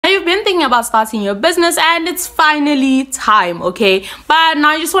thinking about starting your business and it's finally time, okay? But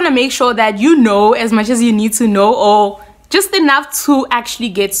now you just want to make sure that you know as much as you need to know, or just enough to actually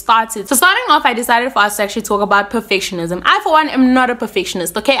get started. So starting off, I decided for us to actually talk about perfectionism. I, for one, am not a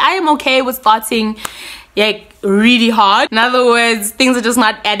perfectionist, okay? I am okay with starting like really hard. In other words, things are just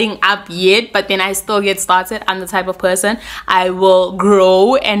not adding up yet, but then I still get started. I'm the type of person, I will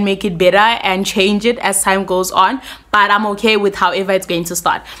grow and make it better and change it as time goes on, but I'm okay with however it's going to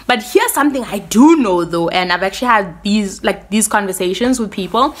start. But here's something I do know though, and I've actually had these conversations with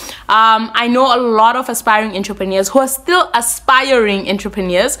people. I know a lot of aspiring entrepreneurs who are still aspiring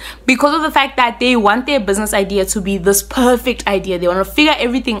entrepreneurs because of the fact that they want their business idea to be this perfect idea. They want to figure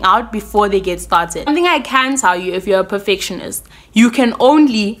everything out before they get started. Something I can tell you, if you're a perfectionist, you can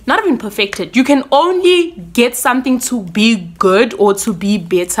only, not even perfect it, you can only get something to be good or to be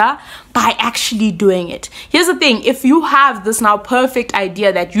better by actually doing it. Here's the thing, if you have this now perfect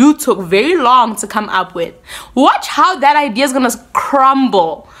idea that you took very long to come up with, watch how that idea is gonna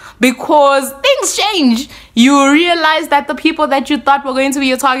crumble. Because things change. You realize that the people that you thought were going to be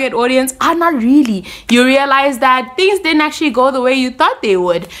your target audience are not really. You realize that things didn't actually go the way you thought they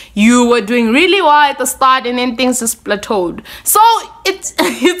would. You were doing really well at the start and then things just plateaued. So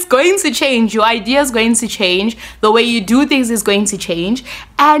it's going to change. Your idea is going to change. The way you do things is going to change.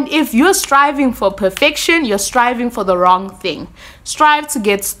 And if you're striving for perfection, you're striving for the wrong thing. Strive to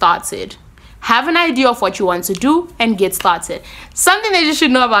get started. Have an idea of what you want to do and get started. Something that you should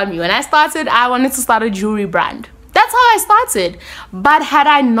know about me. When I started, I wanted to start a jewelry brand. That's how I started. But had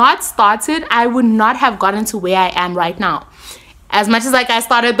I not started, I would not have gotten to where I am right now. As much as I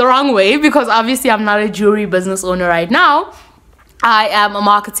started the wrong way, because obviously I'm not a jewelry business owner right now. I am a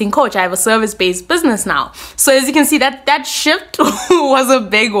marketing coach. I have a service-based business now. So as you can see, that shift was a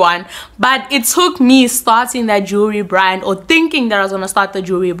big one. But it took me starting that jewelry brand, or thinking that I was going to start the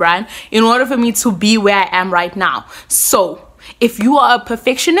jewelry brand, in order for me to be where I am right now. So if you are a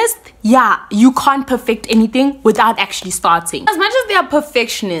perfectionist, yeah, you can't perfect anything without actually starting. As much as they are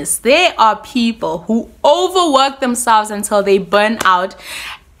perfectionists, they are people who overwork themselves until they burn out.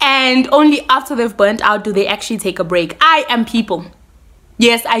 And only after they've burnt out do they actually take a break. I am people.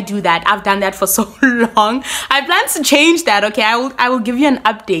 Yes, I do that. I've done that for so long. I plan to change that, okay? I will give you an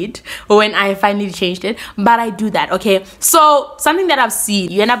update when I finally changed it. But I do that, okay? So something that I've seen,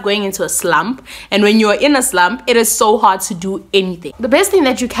 you end up going into a slump. And when you're in a slump, it is so hard to do anything. The best thing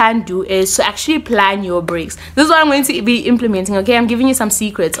that you can do is to actually plan your breaks. This is what I'm going to be implementing, okay? I'm giving you some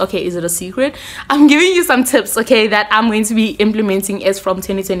secrets. Okay, is it a secret? I'm giving you some tips, okay, that I'm going to be implementing as from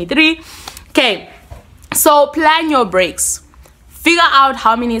 2023. Okay, so plan your breaks. Figure out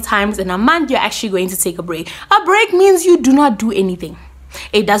how many times in a month you're actually going to take a break. A break means you do not do anything.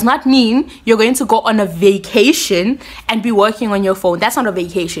 It does not mean you're going to go on a vacation and be working on your phone. That's not a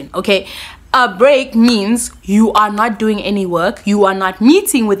vacation, okay? A break means you are not doing any work. You are not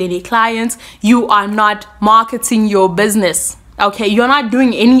meeting with any clients. You are not marketing your business. Okay, you're not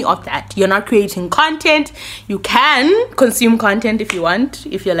doing any of that. You're not creating content. You can consume content if you want,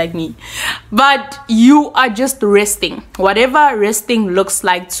 if you're like me. But you are just resting. Whatever resting looks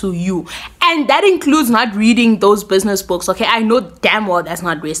like to you. And that includes not reading those business books, okay? I know damn well that's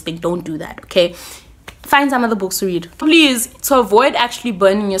not resting. Don't do that, okay? Find some other books to read. Please, to avoid actually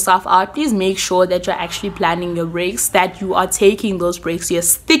burning yourself out, please make sure that you're actually planning your breaks, that you are taking those breaks, you're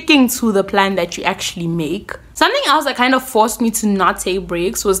sticking to the plan that you actually make. Something else that kind of forced me to not take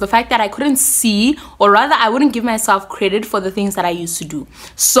breaks was the fact that I couldn't see, or rather I wouldn't give myself credit for the things that I used to do.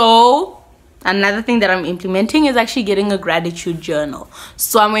 So another thing that I'm implementing is actually getting a gratitude journal.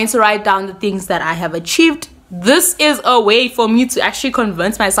 So I'm going to write down the things that I have achieved. This is a way for me to actually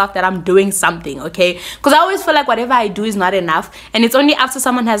convince myself that I'm doing something, okay? Because I always feel like whatever I do is not enough, and it's only after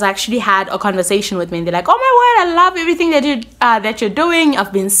someone has actually had a conversation with me and they're like, oh my word, I love everything that you're doing.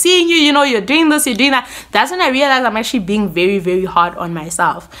 I've been seeing you, you know, you're doing this, you're doing that. That's when I realized I'm actually being very, very hard on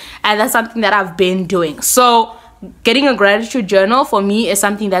myself, and that's something that I've been doing. So getting a gratitude journal for me is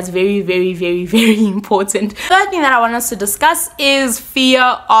something that's very, very, very, very important. The third thing that I want us to discuss is fear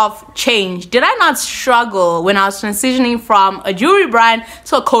of change. Did I not struggle when I was transitioning from a jewelry brand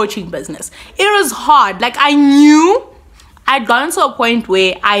to a coaching business? It was hard. Like, I'd gotten to a point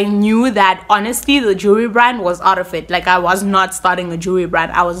where I knew that honestly the jewelry brand was out of it. Like, I was not starting a jewelry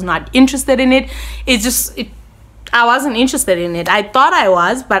brand. I was not interested in it. I wasn't interested in it. I thought I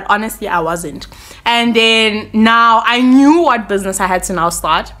was, but honestly I wasn't. And then now I knew what business I had to now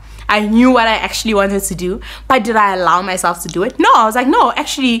start. I knew what I actually wanted to do, but did I allow myself to do it? No, I was like, no,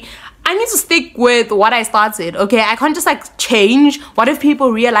 actually I I need to stick with what I started, okay? I can't just like change. What if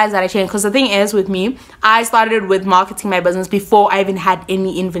people realize that I changed? Because the thing is with me, I started with marketing my business before I even had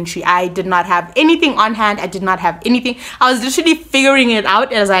any inventory. I did not have anything on hand. I did not have anything. I was literally figuring it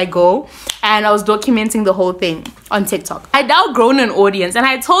out as I go, and I was documenting the whole thing on TikTok. I now grown an audience, and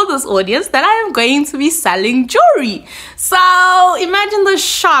I told this audience that I am going to be selling jewelry. So imagine the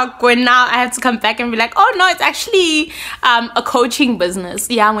shock when now I have to come back and be like, oh no, it's actually a coaching business.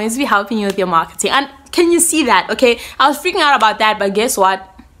 Yeah, I'm going to be helping you with your marketing. And can you see that? Okay, I was freaking out about that, but guess what?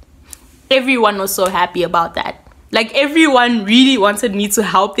 Everyone was so happy about that. Like, everyone really wanted me to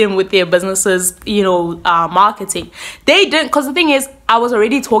help them with their businesses, you know, marketing. They didn't, because the thing is, I was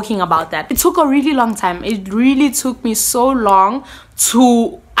already talking about that. It took a really long time. It really took me so long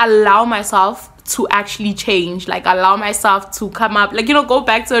to allow myself to actually change, like allow myself to come up, like, you know, go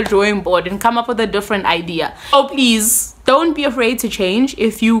back to a drawing board and come up with a different idea. So please don't be afraid to change.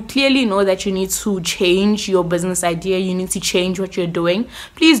 If you clearly know that you need to change your business idea, you need to change what you're doing,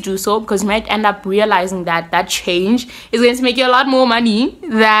 please do so, because you might end up realizing that that change is going to make you a lot more money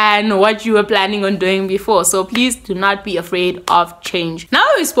than what you were planning on doing before. So please do not be afraid of change. Now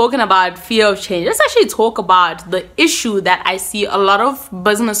that we've spoken about fear of change, let's actually talk about the issue that I see a lot of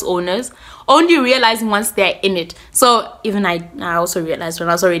business owners only realizing once they're in it. So even I also realized when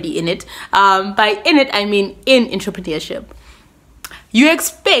I was already in it. By in it, I mean in entrepreneurship. You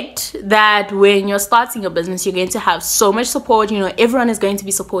expect that when you're starting a business, you're going to have so much support. You know, everyone is going to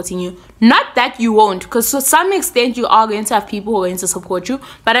be supporting you. Not that you won't, because to some extent you are going to have people who are going to support you.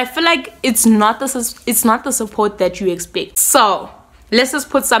 But I feel like it's not the support that you expect. So let's just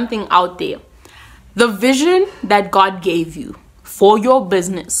put something out there. The vision that God gave you for your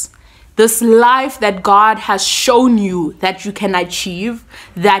business, this life that God has shown you that you can achieve,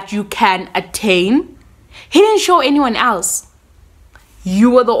 that you can attain, He didn't show anyone else.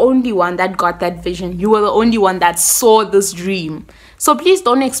 You were the only one that got that vision. You were the only one that saw this dream. So please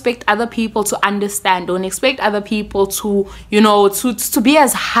don't expect other people to understand. Don't expect other people to, you know, to be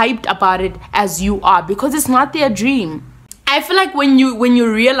as hyped about it as you are, because it's not their dream. I feel like when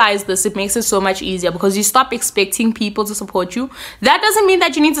you realize this, it makes it so much easier, because you stop expecting people to support you. That doesn't mean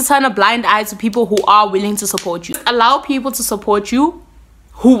that you need to turn a blind eye to people who are willing to support you. Allow people to support you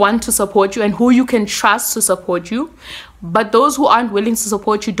who want to support you and who you can trust to support you. But those who aren't willing to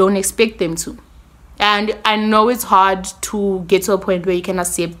support you, don't expect them to. And I know it's hard to get to a point where you can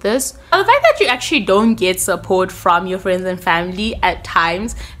accept this. The fact that you actually don't get support from your friends and family at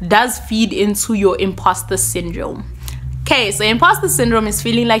times does feed into your imposter syndrome. Okay, so imposter syndrome is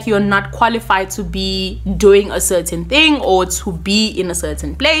feeling like you're not qualified to be doing a certain thing or to be in a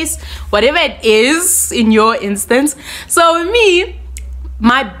certain place, whatever it is in your instance. So me,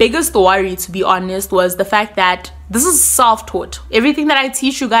 my biggest worry, to be honest, was the fact that this is self-taught. Everything that I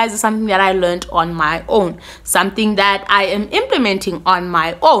teach you guys is something that I learned on my own, something that I am implementing on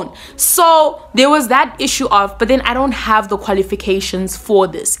my own. So there was that issue of, but then I don't have the qualifications for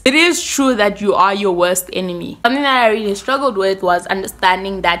this. It is true that you are your worst enemy. Something that I really struggled with was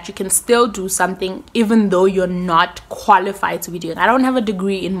understanding that you can still do something even though you're not qualified to be doing it. I don't have a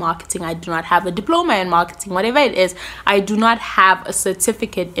degree in marketing. I do not have a diploma in marketing, whatever it is. I do not have a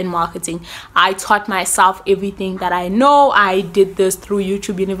certificate in marketing. I taught myself everything that I know. I did this through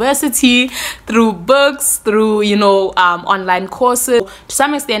YouTube University, through books, through, you know, online courses. To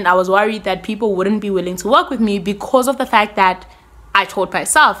some extent, I was worried that people wouldn't be willing to work with me because of the fact that I taught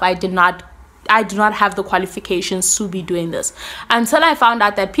myself. I do not have the qualifications to be doing this, until I found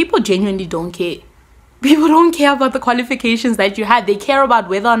out that people genuinely don't care. People don't care about the qualifications that you had. They care about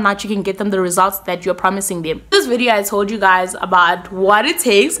whether or not you can get them the results that you're promising them. In this video, I told you guys about what it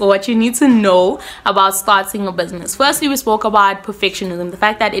takes or what you need to know about starting a business. Firstly, we spoke about perfectionism, the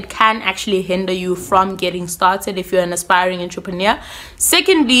fact that it can actually hinder you from getting started if you're an aspiring entrepreneur.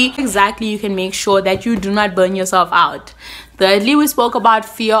 Secondly, exactly, you can make sure that you do not burn yourself out. Thirdly, we spoke about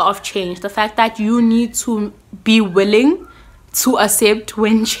fear of change, the fact that you need to be willing to accept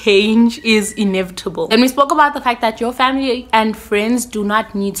when change is inevitable. And we spoke about the fact that your family and friends do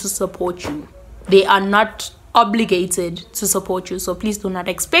not need to support you. They are not obligated to support you, so please do not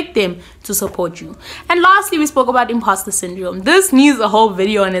expect them to support you. And lastly, we spoke about imposter syndrome. This needs a whole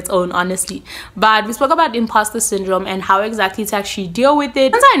video on its own, honestly, but we spoke about imposter syndrome and how exactly to actually deal with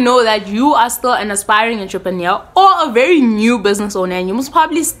it. Once I know that you are still an aspiring entrepreneur or a very new business owner and you must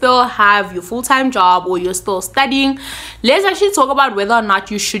probably still have your full-time job or you're still studying, let's actually talk about whether or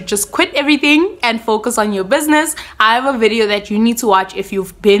not you should just quit everything and focus on your business. I have a video that you need to watch if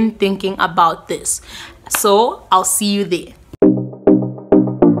you've been thinking about this. So I'll see you there.